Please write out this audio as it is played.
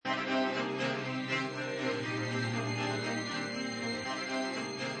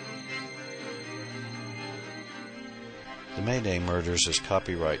The Mayday Murders is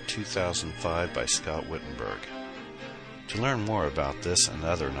copyright 2005 by Scott Wittenberg. To learn more about this and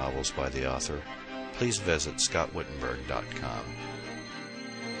other novels by the author, please visit scottwittenberg.com.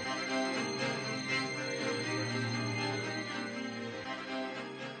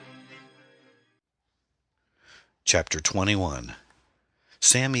 Chapter 21.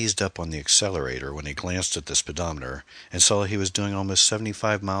 Sam eased up on the accelerator when he glanced at the speedometer and saw he was doing almost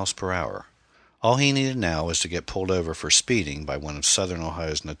 75 miles per hour. All he needed now was to get pulled over for speeding by one of Southern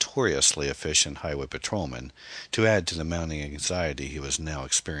Ohio's notoriously efficient highway patrolmen to add to the mounting anxiety he was now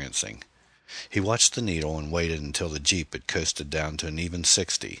experiencing. He watched the needle and waited until the Jeep had coasted down to an even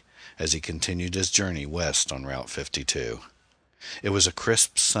 60 as he continued his journey west on Route 52. It was a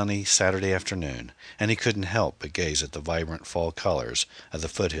crisp, sunny Saturday afternoon, and he couldn't help but gaze at the vibrant fall colors of the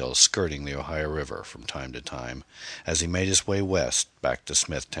foothills skirting the Ohio River from time to time as he made his way west back to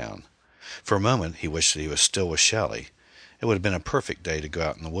Smithtown. For a moment he wished that he was still with Shelley. It would have been a perfect day to go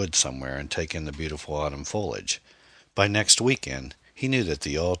out in the woods somewhere and take in the beautiful autumn foliage. By next weekend, he knew that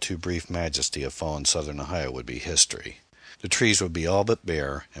the all-too-brief majesty of fallen southern Ohio would be history. The trees would be all but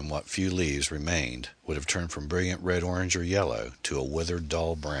bare, and what few leaves remained would have turned from brilliant red, orange, or yellow to a withered,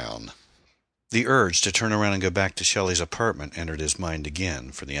 dull brown. The urge to turn around and go back to Shelley's apartment entered his mind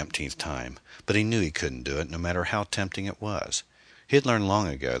again for the umpteenth time, but he knew he couldn't do it, no matter how tempting it was. He had learned long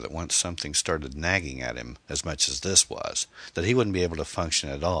ago that once something started nagging at him as much as this was, that he wouldn't be able to function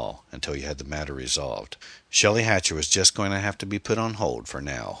at all until he had the matter resolved. Shelley Hatcher was just going to have to be put on hold for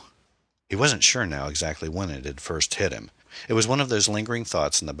now. He wasn't sure now exactly when it had first hit him. It was one of those lingering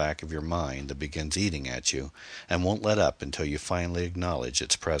thoughts in the back of your mind that begins eating at you and won't let up until you finally acknowledge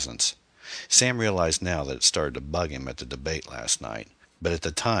its presence. Sam realized now that it started to bug him at the debate last night. But at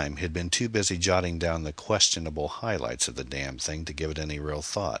the time, he'd been too busy jotting down the questionable highlights of the damn thing to give it any real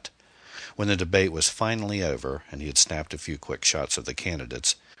thought. When the debate was finally over, and he had snapped a few quick shots of the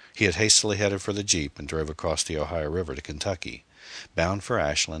candidates, he had hastily headed for the Jeep and drove across the Ohio River to Kentucky, bound for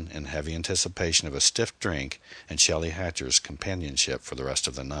Ashland in heavy anticipation of a stiff drink and Shelley Hatcher's companionship for the rest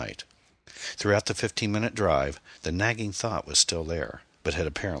of the night. Throughout the 15-minute drive, the nagging thought was still there, but had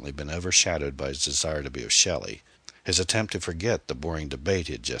apparently been overshadowed by his desire to be with Shelley, his attempt to forget the boring debate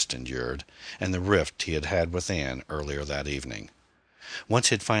he had just endured, and the rift he had had with Anne earlier that evening. Once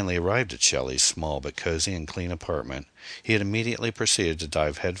he had finally arrived at Shelley's small but cozy and clean apartment, he had immediately proceeded to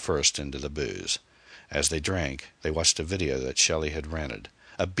dive headfirst into the booze. As they drank, they watched a video that Shelley had rented,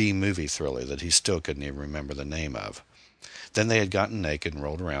 a B-movie thriller that he still couldn't even remember the name of. Then they had gotten naked and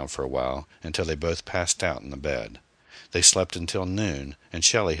rolled around for a while until they both passed out in the bed. They slept until noon, and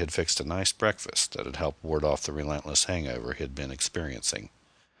Shelley had fixed a nice breakfast that had helped ward off the relentless hangover he had been experiencing.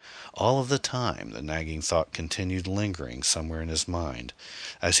 All of the time, the nagging thought continued lingering somewhere in his mind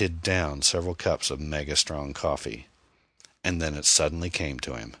as he had downed several cups of mega-strong coffee. And then it suddenly came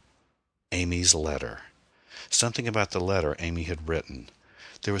to him. Amy's letter. Something about the letter Amy had written.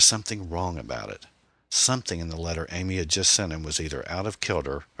 There was something wrong about it. Something in the letter Amy had just sent him was either out of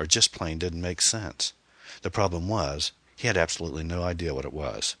kilter or just plain didn't make sense. The problem was, he had absolutely no idea what it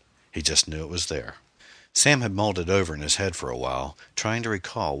was. He just knew it was there. Sam had mulled it over in his head for a while, trying to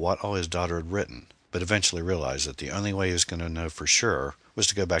recall what all his daughter had written, but eventually realized that the only way he was going to know for sure was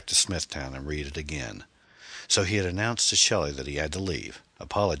to go back to Smithtown and read it again. So he had announced to Shelley that he had to leave,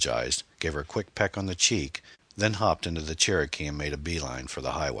 apologized, gave her a quick peck on the cheek, then hopped into the Cherokee and made a beeline for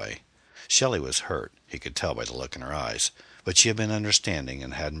the highway. Shelley was hurt, he could tell by the look in her eyes, but she had been understanding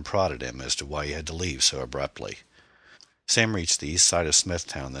and hadn't prodded him as to why he had to leave so abruptly. Sam reached the east side of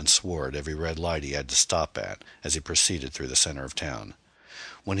Smithtown, then swore at every red light he had to stop at as he proceeded through the center of town.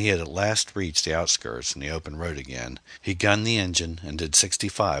 When he had at last reached the outskirts and the open road again, he gunned the engine and did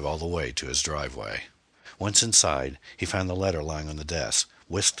 65 all the way to his driveway. Once inside, he found the letter lying on the desk,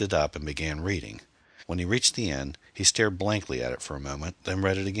 whisked it up, and began reading. When he reached the end, he stared blankly at it for a moment, then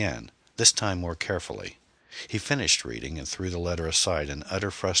read it again, this time more carefully. He finished reading and threw the letter aside in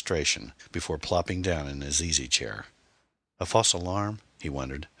utter frustration before plopping down in his easy chair. A false alarm? He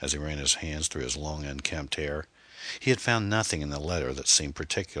wondered, as he ran his hands through his long unkempt hair. He had found nothing in the letter that seemed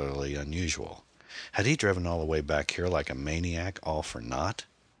particularly unusual. Had he driven all the way back here like a maniac, all for naught?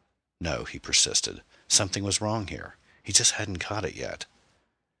 No, he persisted. Something was wrong here. He just hadn't caught it yet.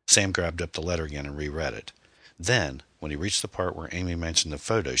 Sam grabbed up the letter again and reread it. Then, when he reached the part where Amy mentioned the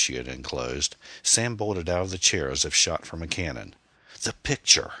photo she had enclosed, Sam bolted out of the chair as if shot from a cannon. The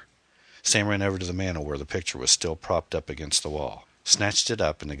picture! Sam ran over to the mantel where the picture was still propped up against the wall, snatched it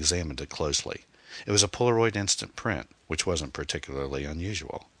up and examined it closely. It was a Polaroid instant print, which wasn't particularly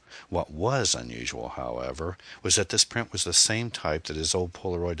unusual. What was unusual, however, was that this print was the same type that his old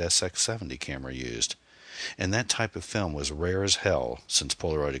Polaroid SX70 camera used. And that type of film was rare as hell, since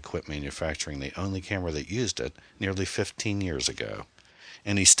Polaroid had quit manufacturing the only camera that used it nearly 15 years ago.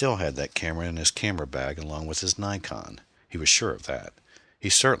 And he still had that camera in his camera bag along with his Nikon. He was sure of that. He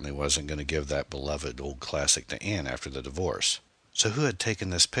certainly wasn't going to give that beloved old classic to Anne after the divorce. So who had taken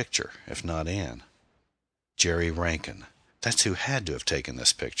this picture, if not Anne? Jerry Rankin. That's who had to have taken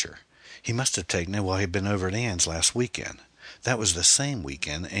this picture. He must have taken it while he'd been over at Anne's last weekend. That was the same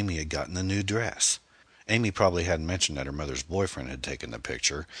weekend Amy had gotten the new dress. Amy probably hadn't mentioned that her mother's boyfriend had taken the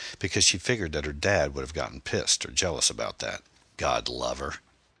picture because she figured that her dad would have gotten pissed or jealous about that. God love her.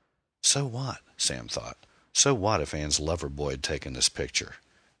 So what? Sam thought. So what if Anne's lover boy had taken this picture?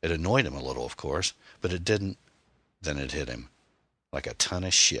 It annoyed him a little, of course, but it didn't. Then it hit him. Like a ton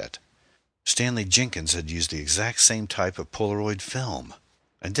of shit. Stanley Jenkins had used the exact same type of Polaroid film.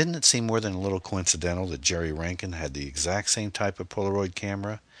 And didn't it seem more than a little coincidental that Jerry Rankin had the exact same type of Polaroid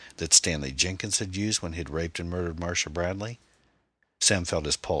camera that Stanley Jenkins had used when he'd raped and murdered Marcia Bradley? Sam felt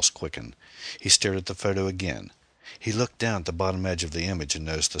his pulse quicken. He stared at the photo again. He looked down at the bottom edge of the image and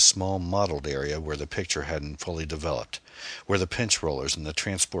noticed the small mottled area where the picture hadn't fully developed, where the pinch rollers and the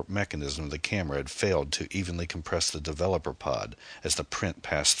transport mechanism of the camera had failed to evenly compress the developer pod as the print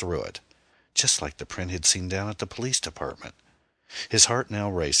passed through it. Just like the print he'd seen down at the police department. His heart now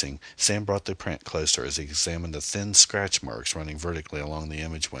racing, Sam brought the print closer as he examined the thin scratch marks running vertically along the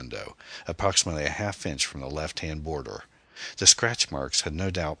image window, approximately a half-inch from the left-hand border. The scratch marks had no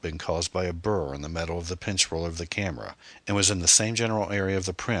doubt been caused by a burr in the metal of the pinch roller of the camera, and was in the same general area of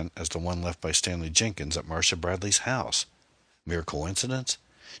the print as the one left by Stanley Jenkins at Marcia Bradley's house. Mere coincidence?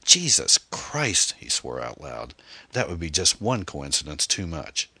 Jesus Christ, he swore out loud. That would be just one coincidence too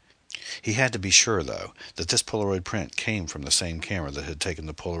much. He had to be sure, though, that this Polaroid print came from the same camera that had taken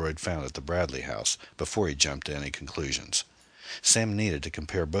the Polaroid found at the Bradley house before he jumped to any conclusions. Sam needed to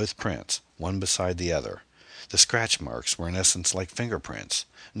compare both prints, one beside the other. The scratch marks were in essence like fingerprints.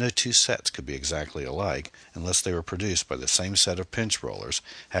 No two sets could be exactly alike unless they were produced by the same set of pinch rollers,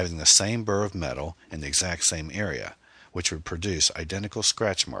 having the same burr of metal in the exact same area, which would produce identical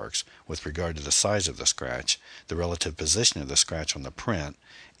scratch marks with regard to the size of the scratch, the relative position of the scratch on the print,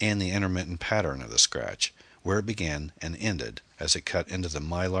 and the intermittent pattern of the scratch, where it began and ended as it cut into the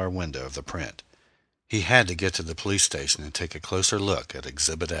mylar window of the print. He had to get to the police station and take a closer look at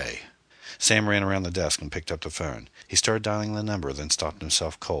Exhibit A. Sam ran around the desk and picked up the phone. He started dialing the number, then stopped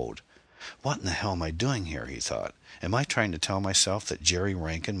himself cold. What in the hell am I doing here, he thought. Am I trying to tell myself that Jerry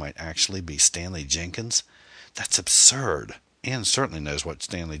Rankin might actually be Stanley Jenkins? That's absurd. Anne certainly knows what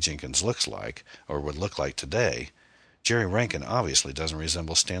Stanley Jenkins looks like, or would look like today. Jerry Rankin obviously doesn't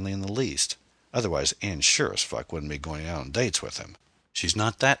resemble Stanley in the least. Otherwise, Anne sure as fuck wouldn't be going out on dates with him. She's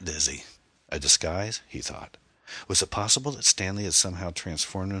not that dizzy. A disguise? He thought. Was it possible that Stanley had somehow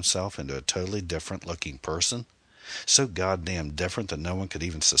transformed himself into a totally different-looking person? So goddamn different that no one could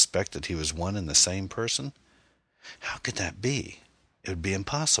even suspect that he was one and the same person? How could that be? It would be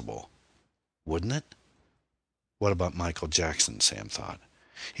impossible. Wouldn't it? What about Michael Jackson, Sam thought.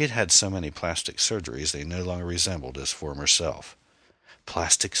 He had had so many plastic surgeries that he no longer resembled his former self.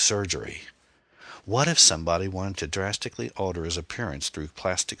 Plastic surgery. What if somebody wanted to drastically alter his appearance through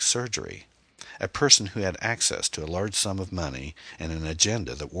plastic surgery? A person who had access to a large sum of money and an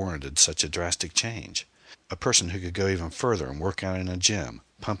agenda that warranted such a drastic change. A person who could go even further and work out in a gym,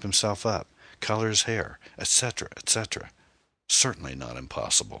 pump himself up, color his hair, etc., etc. Certainly not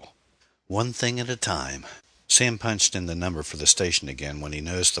impossible. One thing at a time. Sam punched in the number for the station again when he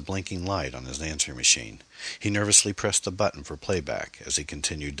noticed the blinking light on his answering machine. He nervously pressed the button for playback as he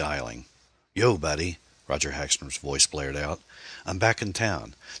continued dialing. "Yo, buddy," Roger Hackstrom's voice blared out. "I'm back in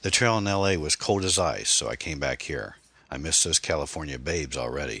town. The trail in L.A. was cold as ice, so I came back here. I missed those California babes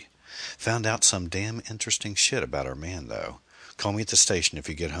already. Found out some damn interesting shit about our man, though. Call me at the station if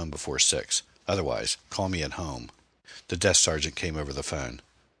you get home before 6. Otherwise, call me at home." The desk sergeant came over the phone.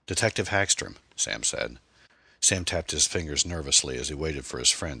 "Detective Hackstrom," Sam said. Sam tapped his fingers nervously as he waited for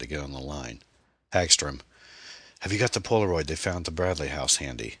his friend to get on the line. "Hackstrom, have you got the Polaroid they found at the Bradley house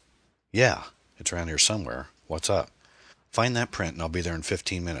handy?" "Yeah, it's around here somewhere. What's up?" "Find that print and I'll be there in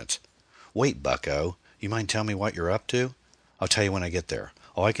 15 minutes. "Wait, bucko. You mind telling me what you're up to?" "I'll tell you when I get there.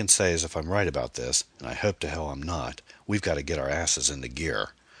 All I can say is if I'm right about this, and I hope to hell I'm not, we've got to get our asses into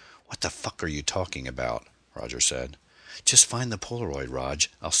gear." "What the fuck are you talking about?" Roger said. "Just find the Polaroid, Raj.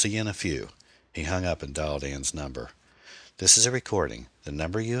 I'll see you in a few." He hung up and dialed Anne's number. "This is a recording. The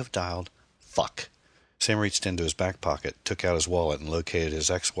number you have dialed..." "Fuck." Sam reached into his back pocket, took out his wallet, and located his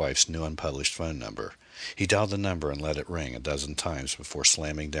ex-wife's new unpublished phone number. He dialed the number and let it ring a dozen times before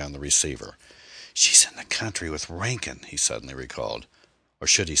slamming down the receiver. "She's in the country with Rankin," he suddenly recalled. Or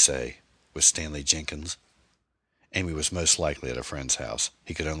should he say, Was Stanley Jenkins? Amy was most likely at a friend's house.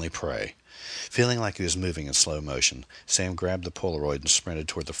 He could only pray. Feeling like he was moving in slow motion, Sam grabbed the Polaroid and sprinted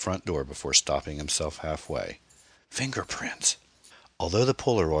toward the front door before stopping himself halfway. Fingerprints! Although the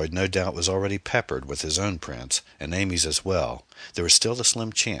Polaroid no doubt was already peppered with his own prints, and Amy's as well, there was still a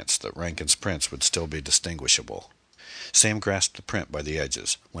slim chance that Rankin's prints would still be distinguishable. Sam grasped the print by the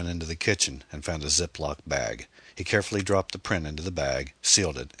edges, went into the kitchen, and found a Ziploc bag. He carefully dropped the print into the bag,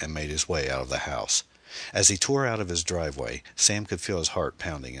 sealed it, and made his way out of the house. As he tore out of his driveway, Sam could feel his heart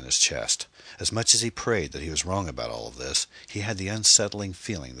pounding in his chest. As much as he prayed that he was wrong about all of this, he had the unsettling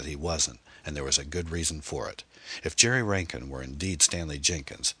feeling that he wasn't, and there was a good reason for it. If Jerry Rankin were indeed Stanley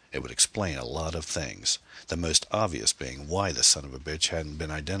Jenkins, it would explain a lot of things, the most obvious being why the son of a bitch hadn't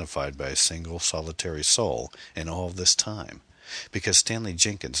been identified by a single solitary soul in all of this time. Because Stanley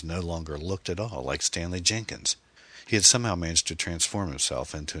Jenkins no longer looked at all like Stanley Jenkins. He had somehow managed to transform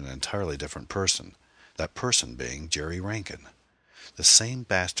himself into an entirely different person, that person being Jerry Rankin. The same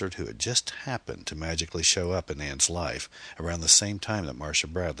bastard who had just happened to magically show up in Ann's life around the same time that Marcia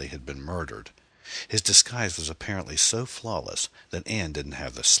Bradley had been murdered. His disguise was apparently so flawless that Ann didn't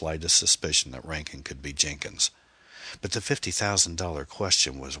have the slightest suspicion that Rankin could be Jenkins. But the $50,000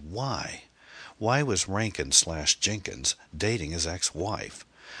 question was why? Why was Rankin/Jenkins dating his ex-wife?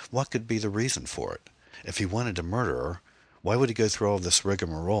 What could be the reason for it? If he wanted to murder her, why would he go through all this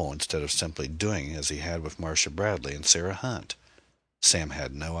rigmarole instead of simply doing as he had with Marcia Bradley and Sarah Hunt? Sam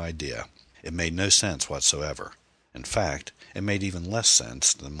had no idea. It made no sense whatsoever. In fact, it made even less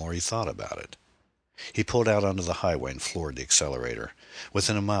sense the more he thought about it. He pulled out onto the highway and floored the accelerator.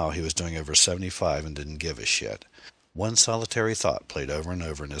 Within a mile he was doing over 75 and didn't give a shit. One solitary thought played over and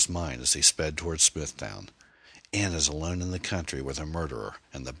over in his mind as he sped towards Smithtown. Ann is alone in the country with a murderer,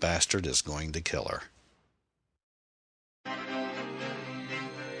 and the bastard is going to kill her.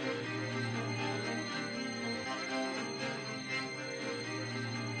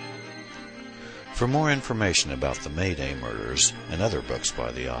 For more information about the Mayday murders and other books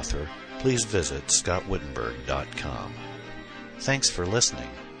by the author, please visit scottwittenberg.com. Thanks for listening.